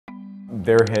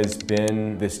There has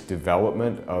been this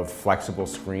development of flexible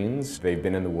screens. They've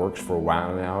been in the works for a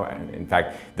while now. And in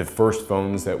fact, the first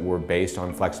phones that were based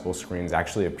on flexible screens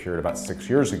actually appeared about 6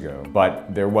 years ago.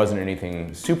 But there wasn't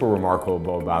anything super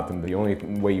remarkable about them. The only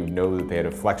way you know that they had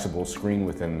a flexible screen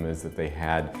within them is that they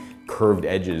had curved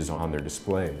edges on their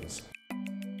displays.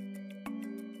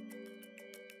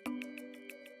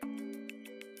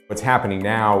 What's happening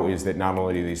now is that not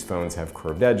only do these phones have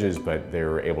curved edges, but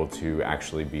they're able to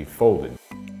actually be folded.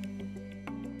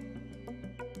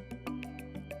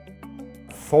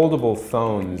 Foldable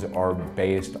phones are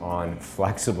based on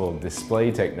flexible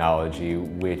display technology,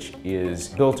 which is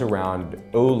built around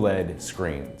OLED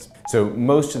screens. So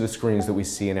most of the screens that we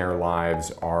see in our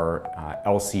lives are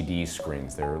LCD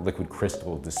screens. They're liquid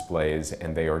crystal displays,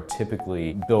 and they are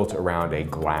typically built around a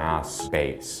glass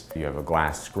base. You have a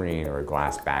glass screen or a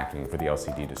glass backing for the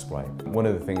LCD display. One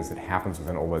of the things that happens with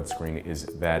an OLED screen is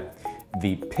that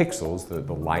the pixels,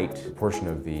 the light portion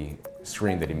of the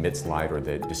screen that emits light or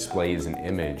that displays an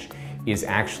image, is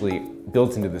actually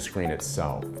built into the screen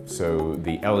itself. So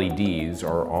the LEDs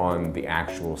are on the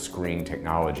actual screen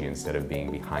technology instead of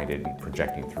being behind it and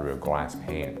projecting through a glass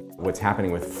pane. What's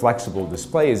happening with flexible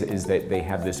displays is that they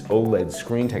have this OLED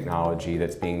screen technology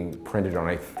that's being printed on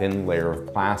a thin layer of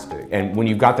plastic. And when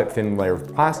you've got that thin layer of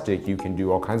plastic, you can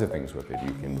do all kinds of things with it.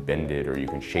 You can bend it or you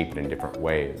can shape it in different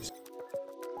ways.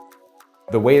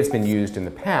 The way it's been used in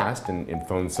the past in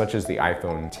phones such as the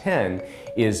iPhone X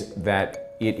is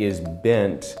that it is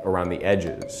bent around the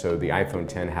edges. So the iPhone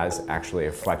X has actually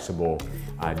a flexible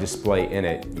display in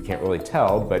it. You can't really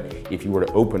tell, but if you were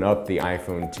to open up the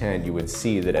iPhone X, you would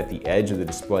see that at the edge of the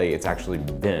display, it's actually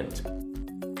bent.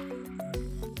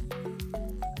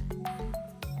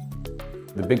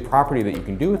 The big property that you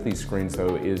can do with these screens,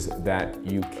 though, is that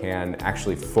you can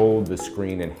actually fold the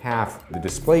screen in half, the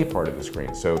display part of the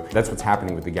screen. So that's what's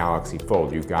happening with the Galaxy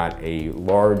Fold. You've got a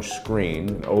large screen,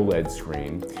 an OLED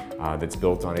screen, that's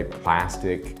built on a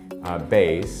plastic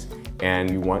base,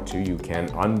 and you can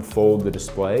unfold the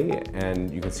display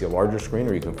and you can see a larger screen,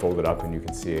 or you can fold it up and you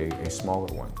can see a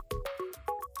smaller one.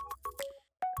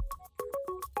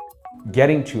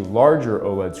 Getting to larger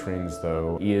OLED screens,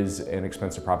 though, is an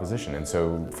expensive proposition. And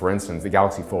so, for instance, the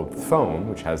Galaxy Fold phone,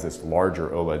 which has this larger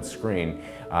OLED screen,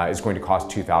 is going to cost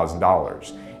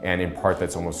 $2,000. And in part,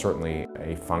 that's almost certainly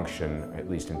a function, at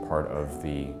least in part, of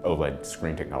the OLED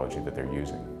screen technology that they're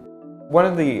using. One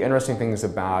of the interesting things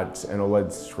about an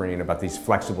OLED screen, about these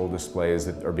flexible displays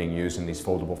that are being used in these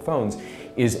foldable phones,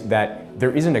 is that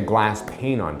there isn't a glass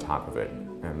pane on top of it.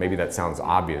 Maybe that sounds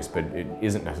obvious, but it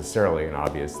isn't necessarily an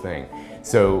obvious thing.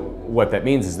 So what that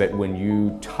means is that when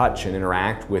you touch and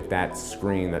interact with that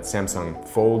screen, that Samsung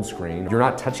Fold screen, you're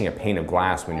not touching a pane of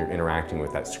glass when you're interacting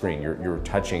with that screen. You're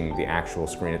touching the actual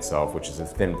screen itself, which is a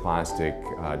thin plastic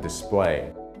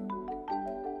display.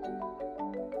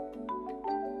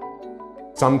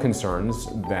 Some concerns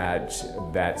that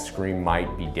that screen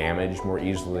might be damaged more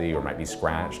easily or might be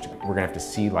scratched. We're gonna have to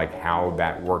see how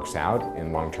that works out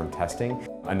in long-term testing.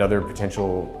 Another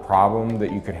potential problem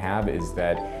that you could have is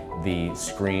that the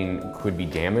screen could be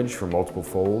damaged from multiple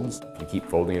folds. If you keep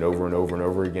folding it over and over and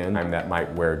over again, that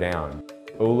might wear down.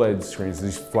 OLED screens,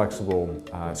 these flexible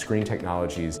screen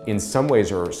technologies, in some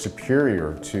ways are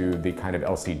superior to the kind of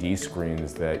LCD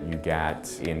screens that you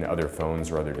get in other phones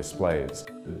or other displays.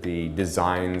 The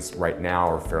designs right now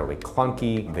are fairly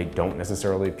clunky. They don't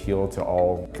necessarily appeal to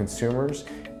all consumers.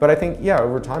 But I think, yeah,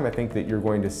 over time, I think that you're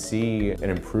going to see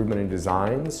an improvement in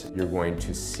designs. You're going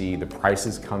to see the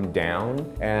prices come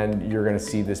down, and you're going to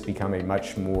see this become a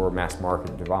much more mass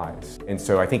market device. And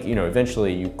so I think,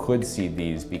 eventually you could see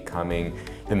these becoming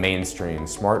the mainstream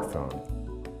smartphone.